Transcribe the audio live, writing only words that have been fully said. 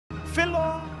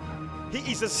Pharaoh, he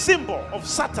is a symbol of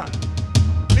Satan.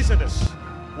 Listen to this.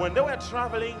 When they were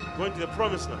traveling, going to the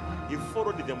promised land, he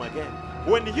followed them again.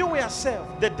 When you were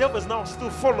saved, the devil is now still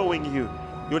following you.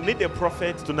 You need a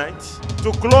prophet tonight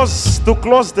to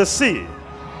close the sea.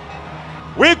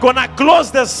 We're gonna close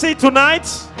the sea tonight.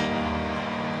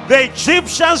 The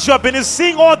Egyptians you have been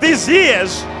seeing all these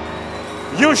years,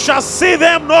 you shall see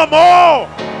them no more.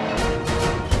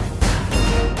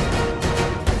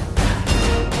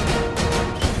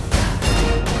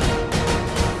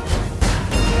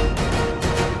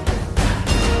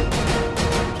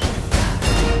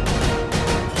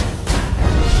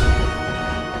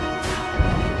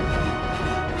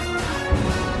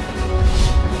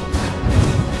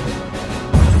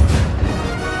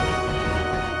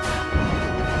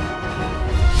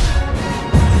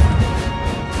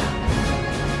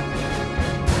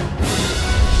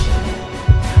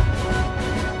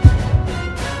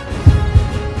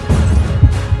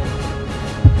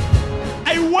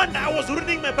 I was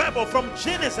reading my Bible from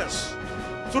Genesis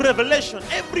to Revelation.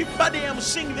 Everybody I'm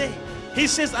seeing there, he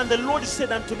says, and the Lord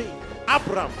said unto me.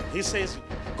 Abraham, he says,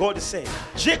 God said.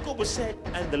 Jacob said,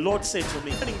 and the Lord said to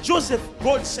me. And Joseph,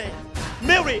 God said.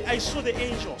 Mary, I saw the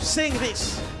angel saying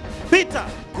this. Peter,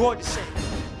 God said.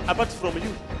 Apart from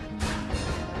you,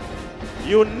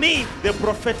 you need the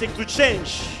prophetic to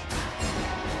change.